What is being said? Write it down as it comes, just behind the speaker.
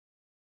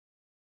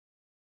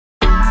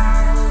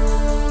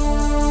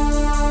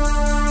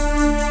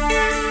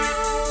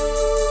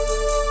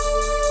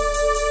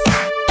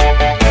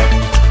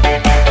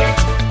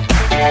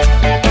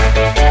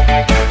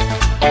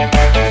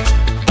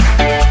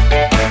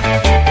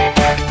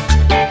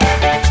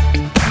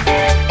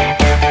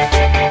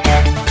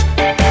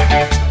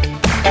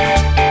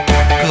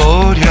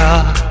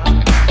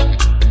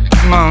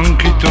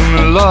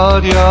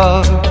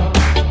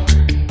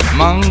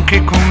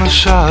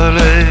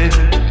sale,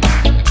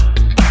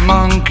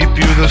 manchi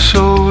più da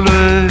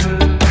sole,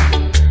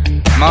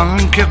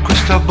 manchi a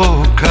questa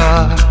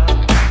bocca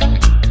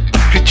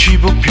che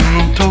cibo più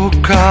non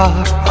tocca.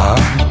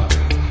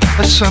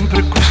 È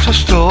sempre questa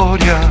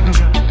storia,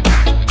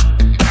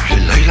 che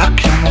lei la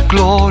chiamo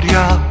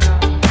Gloria.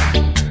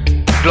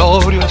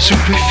 Gloria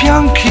sui tuoi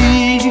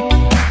fianchi,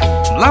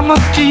 la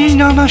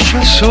mattina nasce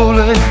il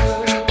sole,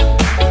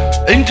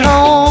 entra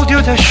odio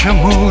ed esce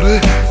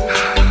amore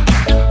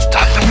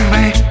dalla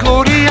me.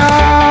 Gloria,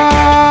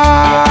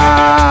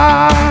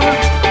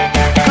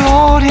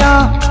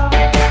 Gloria,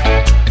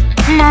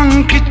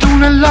 manchi tu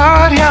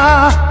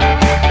nell'aria,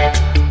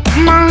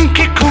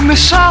 manchi come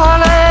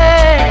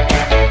sale,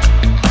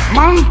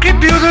 manchi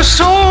più del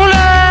sole,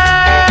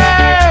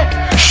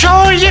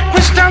 scioglie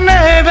questa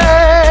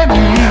neve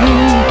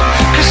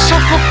che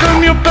soffoca il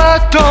mio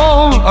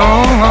petto.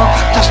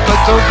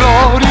 T'aspetto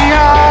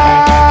Gloria,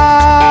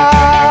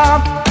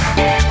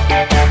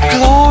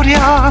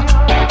 Gloria,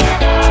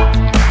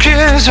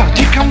 chiesa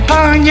di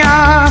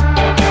campagna,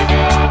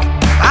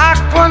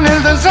 acqua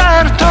nel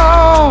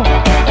deserto,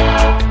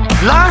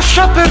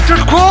 lascia aperto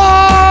il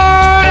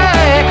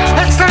cuore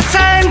e sta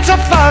senza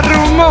far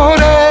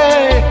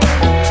rumore,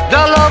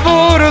 dal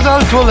lavoro,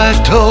 dal tuo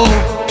letto,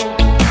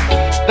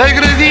 dai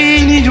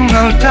gradini di un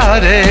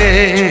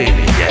altare.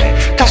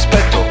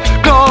 T'aspetto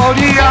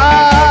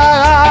Gloria.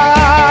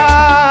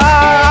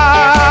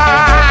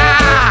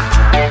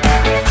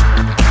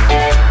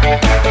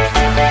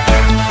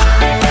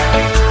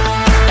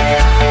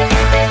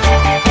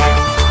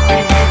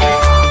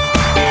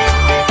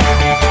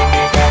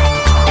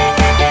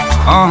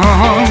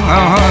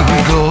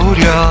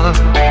 Gloria,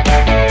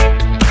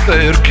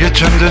 perché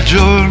accende il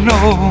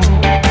giorno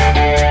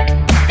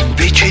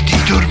invece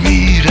di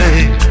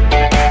dormire,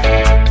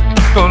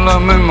 con la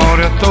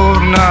memoria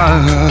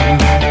torna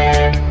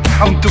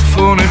a un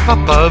tuffone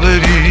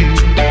papaveri,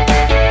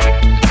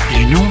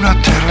 in una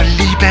terra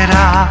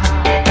libera,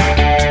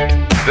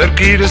 per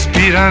chi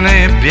respira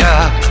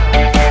nebbia,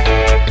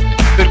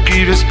 per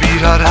chi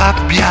respira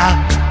rabbia,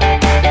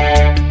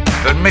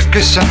 per me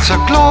che senza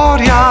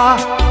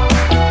gloria,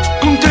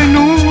 con te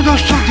nudo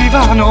sul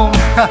divano,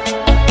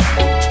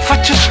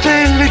 faccio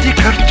stelle di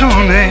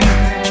cartone,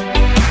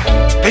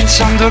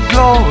 pensando a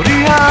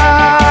Gloria.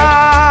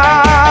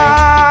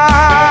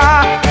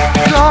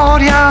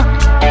 Gloria,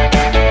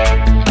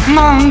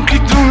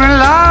 manchi tu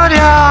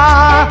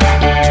nell'aria,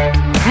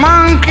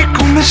 manchi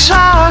come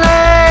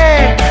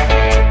sale,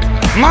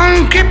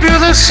 manchi più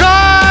del sole,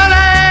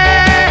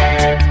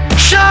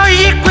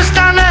 sciogli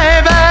questa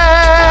neve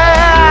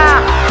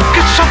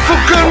che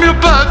soffoca il mio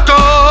petto.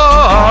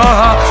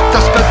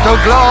 T'aspetto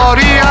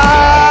Gloria,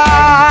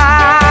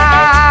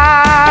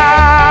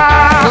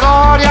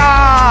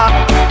 Gloria,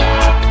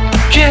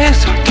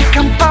 chiesa di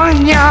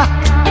campagna,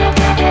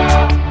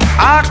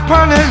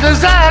 acqua nel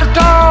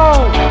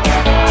deserto,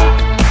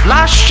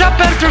 lascia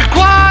aperto il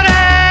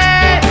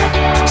cuore,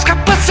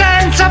 scappa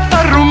senza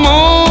far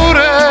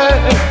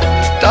rumore,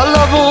 dal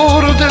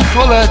lavoro del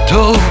tuo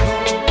letto,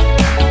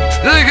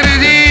 dai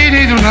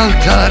gradini di un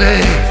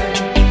altare.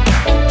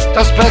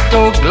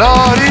 T'aspetto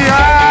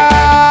Gloria.